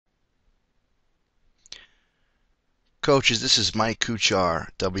Coaches, this is Mike Kuchar,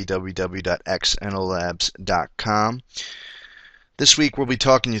 www.xnolabs.com. This week we'll be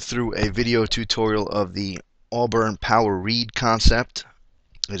talking you through a video tutorial of the Auburn Power Read concept.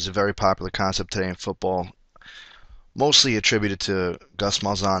 It is a very popular concept today in football, mostly attributed to Gus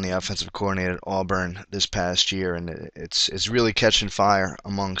Malzahn, the offensive coordinator at Auburn this past year, and it's really catching fire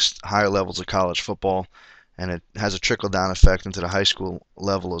amongst higher levels of college football, and it has a trickle-down effect into the high school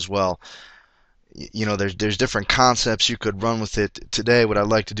level as well. You know, there's different concepts you could run with it. Today, what I'd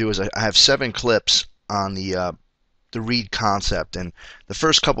like to do is I have 7 clips on the read concept, and the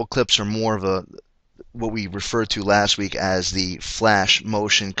first couple clips are more of what we referred to last week as the flash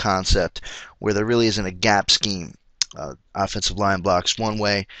motion concept, where there really isn't a gap scheme. Offensive line blocks one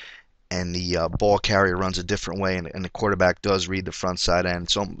way, and the ball carrier runs a different way, and the quarterback does read the front side end.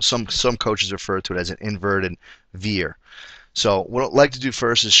 So some coaches refer to it as an inverted veer. So what I'd like to do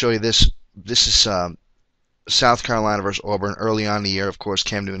first is show you this. This is South Carolina versus Auburn early on in the year. Of course,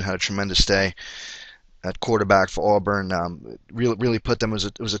 Cam Newton had a tremendous day at quarterback for Auburn. Really put them.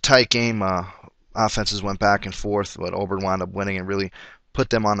 It was a tight game. Offenses went back and forth, but Auburn wound up winning and really put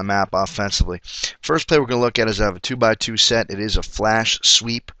them on the map offensively. First play we're going to look at is I have a 2x2 set. It is a flash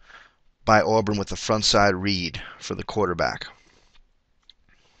sweep by Auburn with the front side read for the quarterback.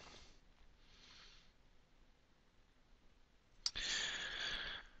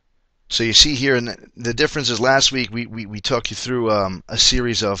 So you see here, and the difference is last week we took you through a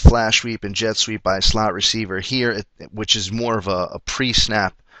series of flash sweep and jet sweep by a slot receiver. Here, which is more of a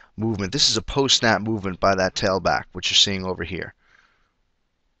pre-snap movement. This is a post-snap movement by that tailback, which you're seeing over here.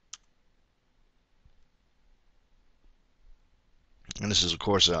 And this is, of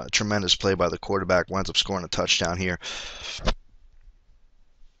course, a tremendous play by the quarterback. Winds up scoring a touchdown here.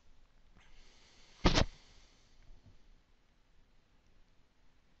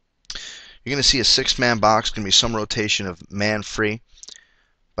 You're going to see a 6-man box. Going to be some rotation of man free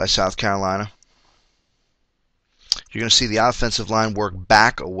by South Carolina. You're going to see the offensive line work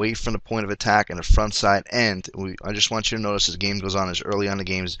back away from the point of attack and the front side end. I just want you to notice as the game goes on, as early on the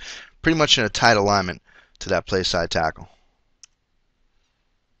game is pretty much in a tight alignment to that play side tackle.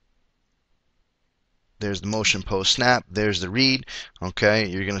 There's the motion post snap. There's the read. Okay,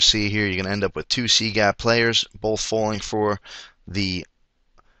 you're going to see here you're going to end up with 2 C-gap players, both falling for the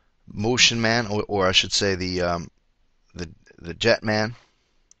motion man, or I should say the jet man.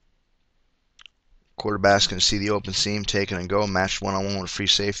 Quarterback's going to see the open seam, take it and go, match one-on-one with free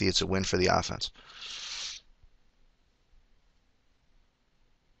safety. It's a win for the offense.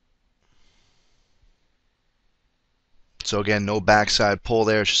 So again, no backside pull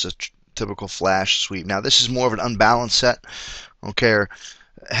there. It's just a typical flash sweep. Now this is more of an unbalanced set. Okay,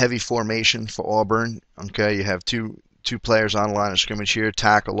 heavy formation for Auburn. Okay, you have two players on the line of scrimmage here,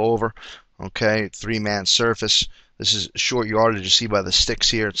 tackle over. Okay, 3-man surface. This is short yardage. You see by the sticks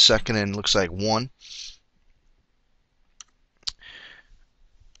here. It's second and looks like 1.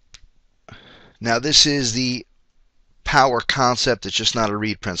 Now this is the power concept. It's just not a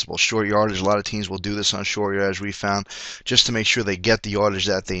read principle. Short yardage. A lot of teams will do this on short yardage, we found, just to make sure they get the yardage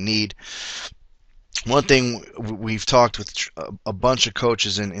that they need. One thing we've talked with a bunch of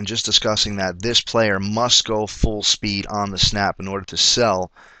coaches in just discussing that this player must go full speed on the snap in order to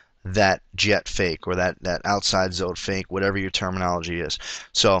sell that jet fake or that outside zone fake, whatever your terminology is.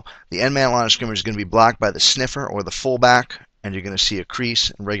 So the end man line of scrimmage is going to be blocked by the sniffer or the fullback, and you're going to see a crease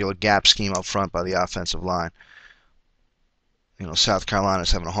and regular gap scheme up front by the offensive line. You know, South Carolina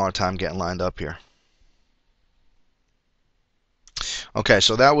is having a hard time getting lined up here. Okay,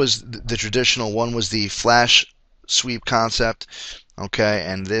 so that was the traditional one, was the flash sweep concept. Okay,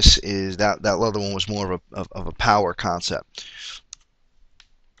 and this is that other one was more of a power concept.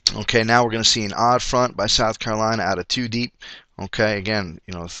 Okay, now we're going to see an odd front by South Carolina out of 2 deep. Okay, again,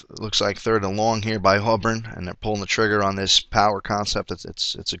 you know, it looks like 3rd and long here by Auburn, and they're pulling the trigger on this power concept.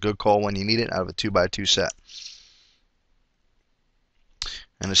 It's a good call when you need it out of a 2x2 set.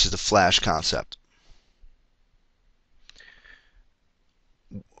 And this is the flash concept.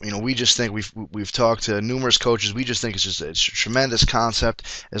 You know, we just think we've talked to numerous coaches. We just think it's a tremendous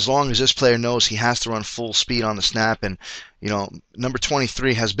concept. As long as this player knows he has to run full speed on the snap, and you know, number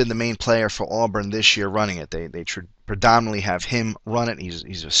 23 has been the main player for Auburn this year running it. They predominantly have him run it.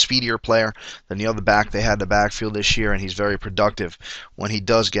 He's a speedier player than the other back they had in the backfield this year, and he's very productive when he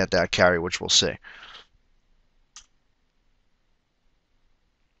does get that carry, which we'll see.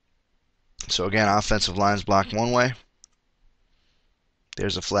 So again, offensive line's blocked one way.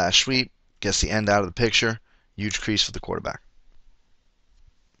 There's a flash sweep. Gets the end out of the picture. Huge crease for the quarterback.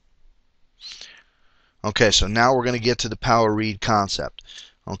 Okay, so now we're going to get to the power read concept.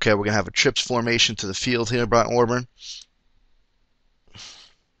 Okay, we're going to have a trips formation to the field here by Auburn.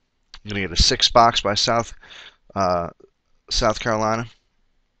 I'm going to get a 6 box by South Carolina.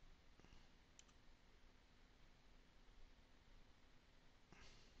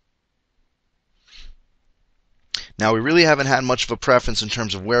 Now, we really haven't had much of a preference in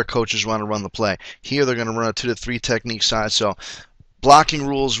terms of where coaches want to run the play. Here, they're going to run a 2-to-3 technique side, so blocking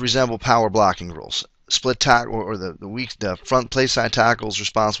rules resemble power blocking rules. Split tackle, or the front play side tackle is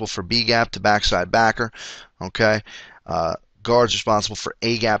responsible for B gap to backside backer. Okay, guard's responsible for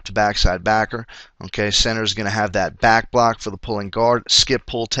A gap to backside backer. Okay, center is going to have that back block for the pulling guard. Skip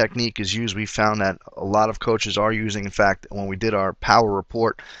pull technique is used. We found that a lot of coaches are using. In fact, when we did our power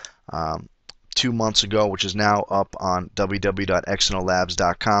report 2 months ago, which is now up on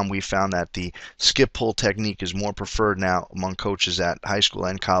www.xnolabs.com, we found that the skip pull technique is more preferred now among coaches at high school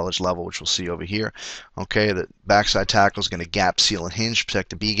and college level, which we'll see over here. Okay, the backside tackle is going to gap, seal, and hinge, protect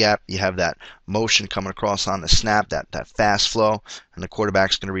the B gap. You have that motion coming across on the snap, that fast flow, and the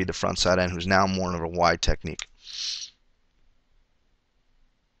quarterback's going to read the front side end, who's now more of a wide technique.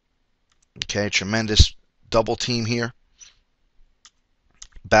 Okay, tremendous double team here.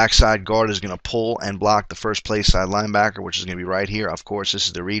 Backside guard is going to pull and block the first play side linebacker, which is going to be right here. Of course, this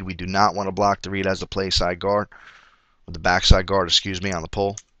is the read. We do not want to block the read as the play side guard, or the backside guard, excuse me, on the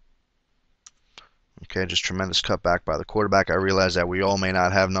pull. Okay, just tremendous cutback by the quarterback. I realize that we all may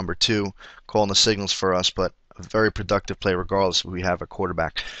not have number 2 calling the signals for us, but a very productive play regardless if we have a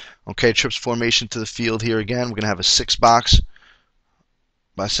quarterback. Okay, trips formation to the field here again. We're going to have a 6 box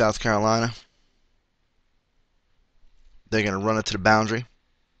by South Carolina. They're going to run it to the boundary.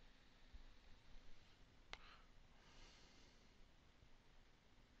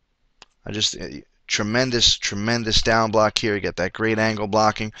 Tremendous down block here. You get that great angle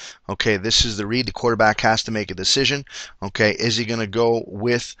blocking. Okay, this is the read. The quarterback has to make a decision. Okay, is he going to go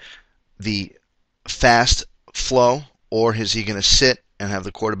with the fast flow, or is he going to sit and have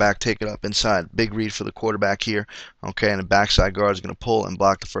the quarterback take it up inside? Big read for the quarterback here. Okay, and the backside guard is going to pull and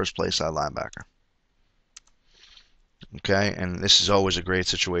block the first play side linebacker. Okay, and this is always a great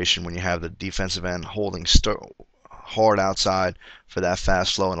situation when you have the defensive end holding hard outside for that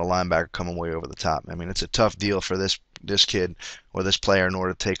fast flow and a linebacker coming way over the top. I mean, it's a tough deal for this kid or this player in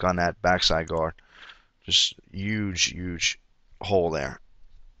order to take on that backside guard. Just huge hole there.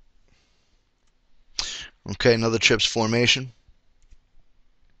 Okay, another trips formation.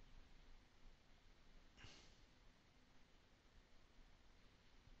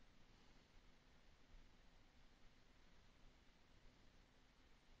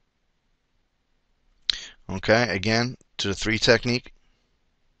 Okay, again to the 3 technique.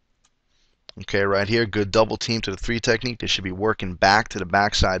 Okay, right here, good double team to the 3 technique. They should be working back to the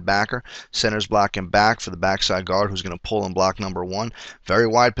backside backer. Center's blocking back for the backside guard, who's going to pull and block number 1. Very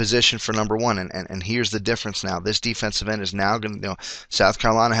wide position for number 1, and here's the difference now. This defensive end is now going to, South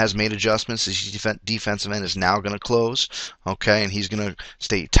Carolina has made adjustments. This defensive end is now going to close, okay, and he's going to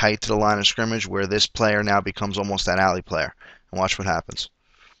stay tight to the line of scrimmage, where this player now becomes almost that alley player. And watch what happens.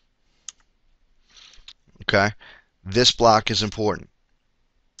 Okay, this block is important.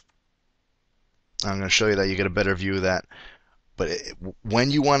 I'm going to show you that you get a better view of that. But when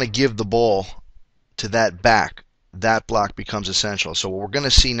you want to give the ball to that back, that block becomes essential. So what we're going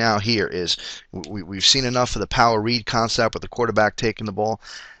to see now here is we've seen enough of the power read concept with the quarterback taking the ball.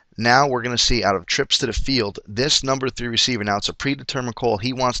 Now we're going to see, out of trips to the field, this number 3 receiver. Now it's a predetermined call.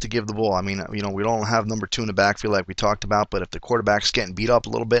 He wants to give the ball. I mean, we don't have number 2 in the backfield like we talked about, but if the quarterback's getting beat up a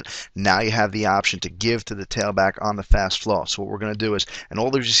little bit, now you have the option to give to the tailback on the fast flow. So what we're going to do is, and all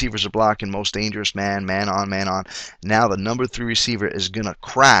the receivers are blocking most dangerous man on. Now the number 3 receiver is going to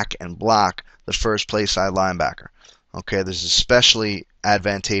crack and block the first play side linebacker. Okay, this is especially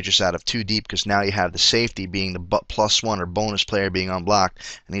advantageous out of 2 deep, because now you have the safety being the +1 or bonus player being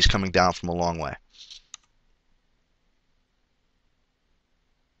unblocked, and he's coming down from a long way.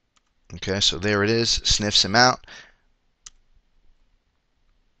 Okay, so there it is. Sniffs him out.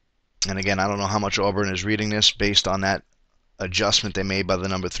 And again, I don't know how much Auburn is reading this based on that adjustment they made by the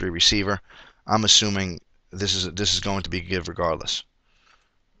number 3 receiver. I'm assuming this is going to be give regardless.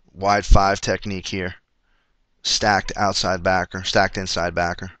 Wide 5 technique here. Stacked outside backer, stacked inside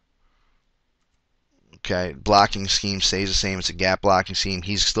backer. Okay, blocking scheme stays the same. It's a gap blocking scheme.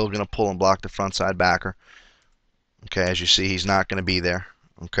 He's still going to pull and block the front side backer. Okay, as you see, he's not going to be there.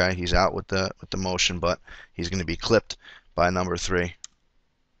 Okay, he's out with the motion, but he's going to be clipped by number 3.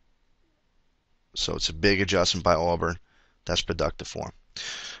 So it's a big adjustment by Auburn. That's productive for him.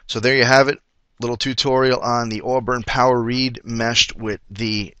 So there you have it. Little tutorial on the Auburn power read meshed with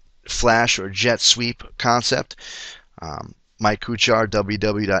the flash or jet sweep concept. Mike Kuchar,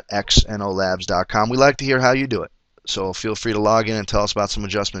 www.xnolabs.com. We like to hear how you do it. So feel free to log in and tell us about some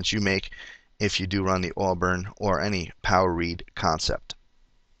adjustments you make if you do run the Auburn or any power read concept.